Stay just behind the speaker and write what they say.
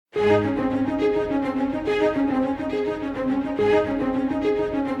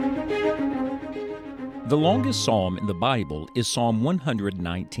The longest psalm in the Bible is Psalm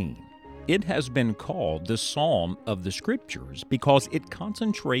 119. It has been called the Psalm of the Scriptures because it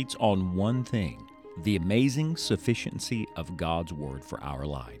concentrates on one thing: the amazing sufficiency of God's Word for our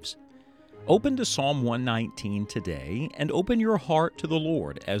lives. Open to Psalm 119 today and open your heart to the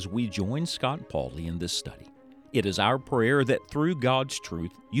Lord as we join Scott Pauley in this study. It is our prayer that through God's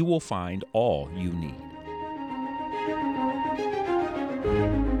truth you will find all you need.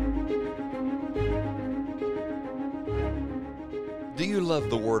 Do you love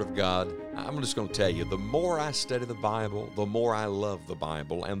the Word of God? I'm just going to tell you, the more I study the Bible, the more I love the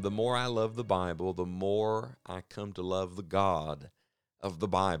Bible. And the more I love the Bible, the more I come to love the God of the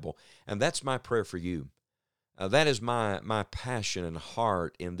Bible. And that's my prayer for you. That is my passion and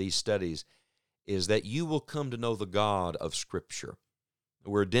heart in these studies, is that you will come to know the God of Scripture.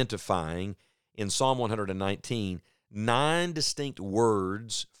 We're identifying in Psalm 119 9 distinct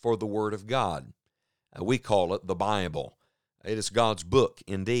words for the Word of God. We call it the Bible. It is God's book,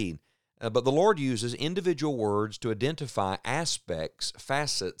 indeed. But the Lord uses individual words to identify aspects,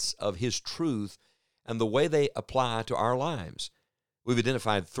 facets of His truth and the way they apply to our lives. We've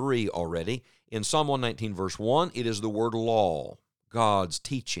identified 3 already. In Psalm 119, verse 1, it is the word law, God's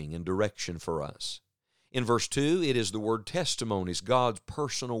teaching and direction for us. In verse 2, it is the word testimonies, God's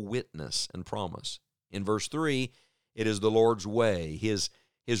personal witness and promise. In verse 3, it is the Lord's way, His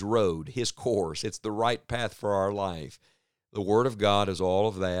road, His course. It's the right path for our life. The Word of God is all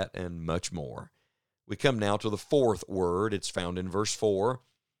of that and much more. We come now to the 4th word. It's found in verse 4,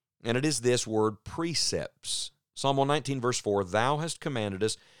 and it is this word, precepts. Psalm 119, verse 4, Thou hast commanded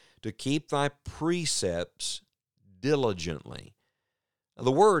us to keep Thy precepts diligently. Now,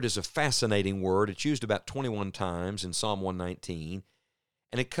 the word is a fascinating word. It's used about 21 times in Psalm 119,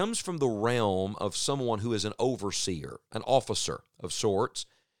 and it comes from the realm of someone who is an overseer, an officer of sorts,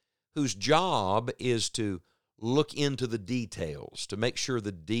 whose job is to look into the details, to make sure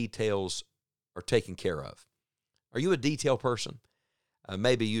the details are taken care of. Are you a detail person?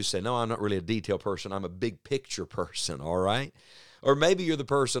 Maybe you say, no, I'm not really a detail person. I'm a big picture person, all right? Or maybe you're the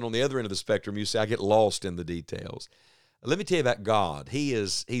person on the other end of the spectrum. You say, I get lost in the details. Let me tell you about God.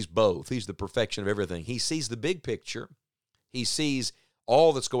 He's both. He's the perfection of everything. He sees the big picture. He sees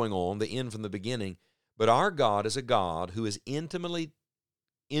all that's going on, the end from the beginning. But our God is a God who is intimately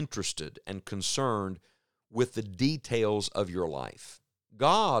interested and concerned with the details of your life.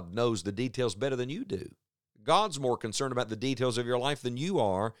 God knows the details better than you do. God's more concerned about the details of your life than you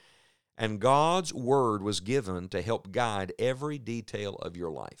are, and God's Word was given to help guide every detail of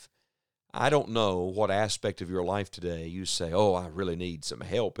your life. I don't know what aspect of your life today you say, oh, I really need some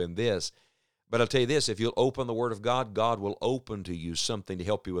help in this. But I'll tell you this, if you'll open the Word of God, God will open to you something to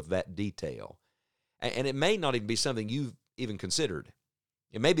help you with that detail. And it may not even be something you've even considered.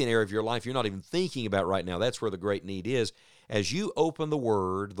 It may be an area of your life you're not even thinking about right now. That's where the great need is. As you open the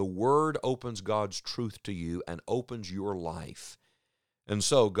Word opens God's truth to you and opens your life. And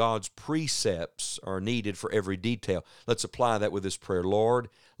so God's precepts are needed for every detail. Let's apply that with this prayer. Lord,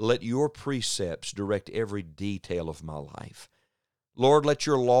 let your precepts direct every detail of my life. Lord, let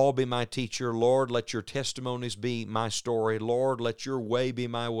your law be my teacher. Lord, let your testimonies be my story. Lord, let your way be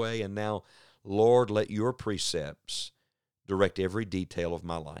my way. And now, Lord, let your precepts direct every detail of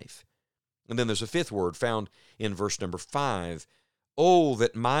my life. And then there's a 5th word found in verse number 5. Oh,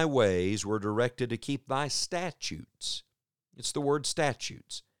 that my ways were directed to keep thy statutes. It's the word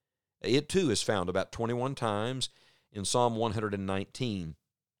statutes. It too is found about 21 times in Psalm 119.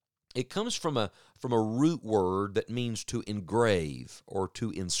 It comes from a root word that means to engrave or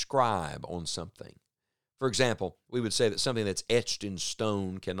to inscribe on something. For example, we would say that something that's etched in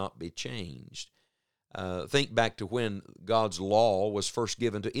stone cannot be changed. Think back to when God's law was first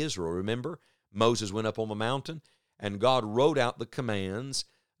given to Israel. Remember, Moses went up on the mountain, and God wrote out the commands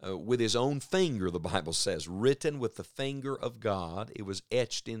with his own finger, the Bible says, written with the finger of God. It was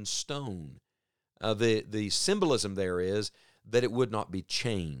etched in stone. The symbolism there is that it would not be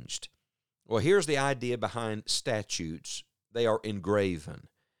changed. Well, here's the idea behind statutes. They are engraven.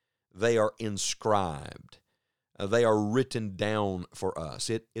 They are inscribed. They are written down for us.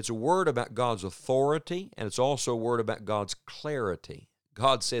 It's a word about God's authority, and it's also a word about God's clarity.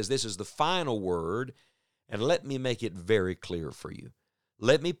 God says, this is the final word, and let me make it very clear for you.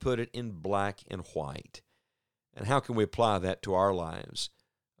 Let me put it in black and white. And how can we apply that to our lives?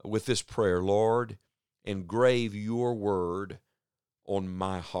 With this prayer, Lord, engrave your word on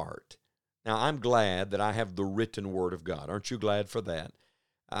my heart. Now, I'm glad that I have the written word of God. Aren't you glad for that?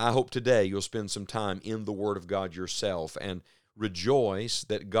 I hope today you'll spend some time in the Word of God yourself and rejoice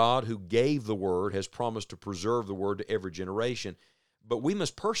that God who gave the Word has promised to preserve the Word to every generation. but we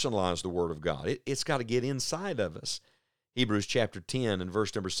must personalize the Word of God. It's got to get inside of us. Hebrews chapter 10 and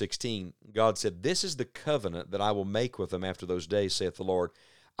verse number 16, God said, "This is the covenant that I will make with them after those days, saith the Lord.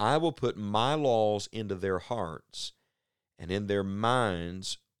 I will put my laws into their hearts, and in their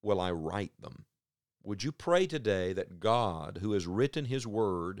minds will I write them." Would you pray today that God, who has written His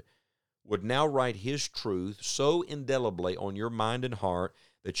Word, would now write His truth so indelibly on your mind and heart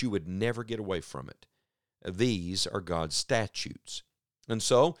that you would never get away from it? These are God's statutes. And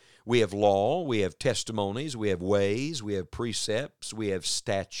so we have law, we have testimonies, we have ways, we have precepts, we have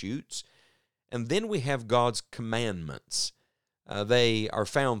statutes, and then we have God's commandments. They are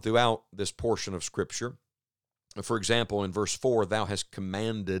found throughout this portion of Scripture. For example, in verse 4, "Thou hast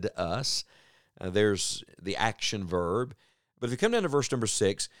commanded us." There's the action verb. But if you come down to verse number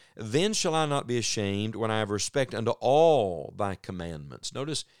 6, "Then shall I not be ashamed when I have respect unto all thy commandments."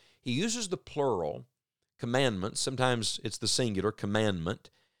 Notice he uses the plural, commandments. Sometimes it's the singular,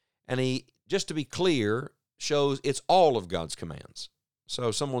 commandment. And he, just to be clear, shows it's all of God's commands.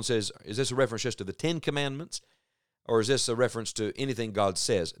 So someone says, is this a reference just to the 10 commandments? Or is this a reference to anything God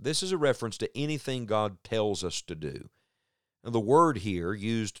says? This is a reference to anything God tells us to do. And the word here,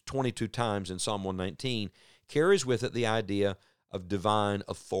 used 22 times in Psalm 119, carries with it the idea of divine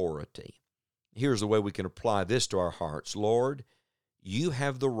authority. Here's the way we can apply this to our hearts. Lord, you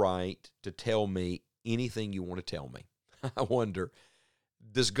have the right to tell me anything you want to tell me. I wonder,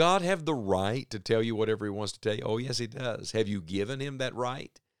 does God have the right to tell you whatever He wants to tell you? Oh, yes, He does. Have you given Him that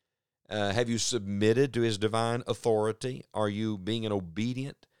right? Have you submitted to His divine authority? Are you being an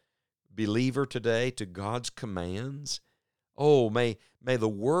obedient believer today to God's commands? Oh, may the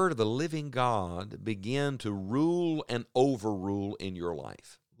Word of the living God begin to rule and overrule in your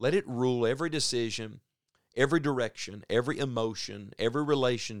life. Let it rule every decision, every direction, every emotion, every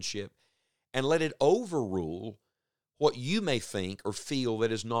relationship, and let it overrule what you may think or feel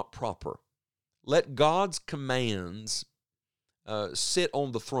that is not proper. Let God's commands sit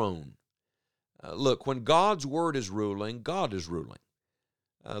on the throne. Look, when God's Word is ruling, God is ruling.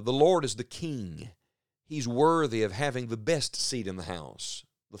 The Lord is the King. He's worthy of having the best seat in the house,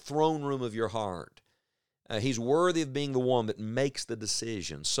 the throne room of your heart. He's worthy of being the one that makes the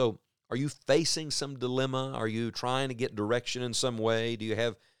decision. So are you facing some dilemma? Are you trying to get direction in some way? Do you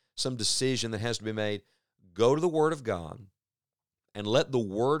have some decision that has to be made? Go to the Word of God and let the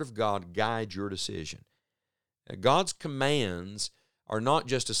Word of God guide your decision. God's commands are not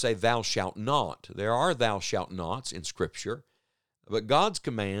just to say, "Thou shalt not." There are "thou shalt nots" in Scripture, but God's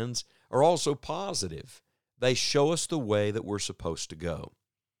commands are also positive. They show us the way that we're supposed to go.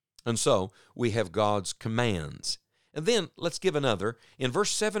 And so we have God's commands. And then let's give another. In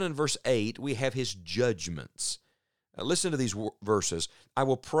verse 7 and verse 8, we have His judgments. Listen to these verses. "I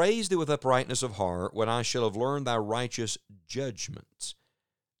will praise thee with uprightness of heart when I shall have learned thy righteous judgments.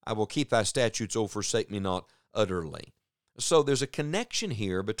 I will keep thy statutes, O forsake me not utterly." So there's a connection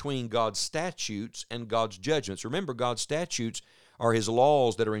here between God's statutes and God's judgments. Remember, God's statutes are His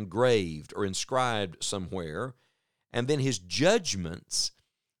laws that are engraved or inscribed somewhere. And then His judgments,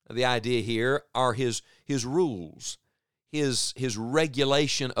 the idea here, are His rules, His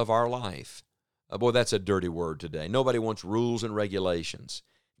regulation of our life. Boy, that's a dirty word today. Nobody wants rules and regulations.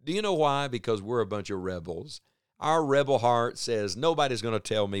 Do you know why? Because we're a bunch of rebels. Our rebel heart says, nobody's going to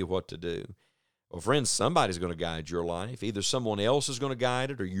tell me what to do. Well, friends, somebody's going to guide your life. Either someone else is going to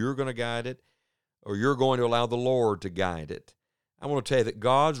guide it, or you're going to guide it, or you're going to allow the Lord to guide it. I want to tell you that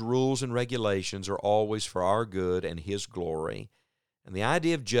God's rules and regulations are always for our good and His glory. And the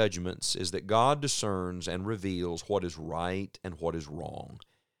idea of judgments is that God discerns and reveals what is right and what is wrong.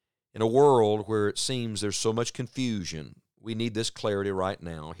 In a world where it seems there's so much confusion, we need this clarity right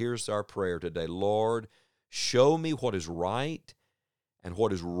now. Here's our prayer today. Lord, show me what is right and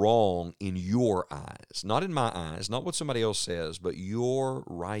what is wrong in your eyes. Not in my eyes, not what somebody else says, but your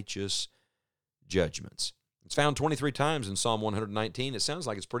righteous judgments. It's found 23 times in Psalm 119. It sounds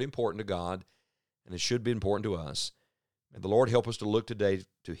like it's pretty important to God, and it should be important to us. May the Lord help us to look today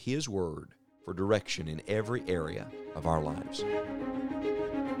to His Word for direction in every area of our lives.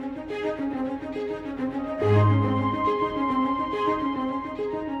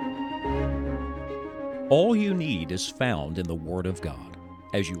 All you need is found in the Word of God.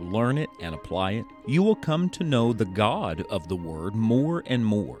 As you learn it and apply it, you will come to know the God of the Word more and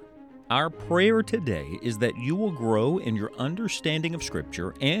more. Our prayer today is that you will grow in your understanding of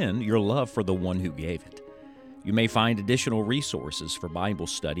Scripture and your love for the one who gave it. You may find additional resources for Bible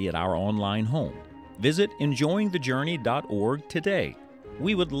study at our online home. Visit enjoyingthejourney.org today.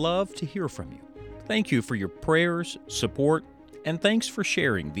 We would love to hear from you. Thank you for your prayers, support, and thanks for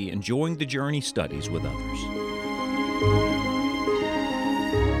sharing the Enjoying the Journey studies with others.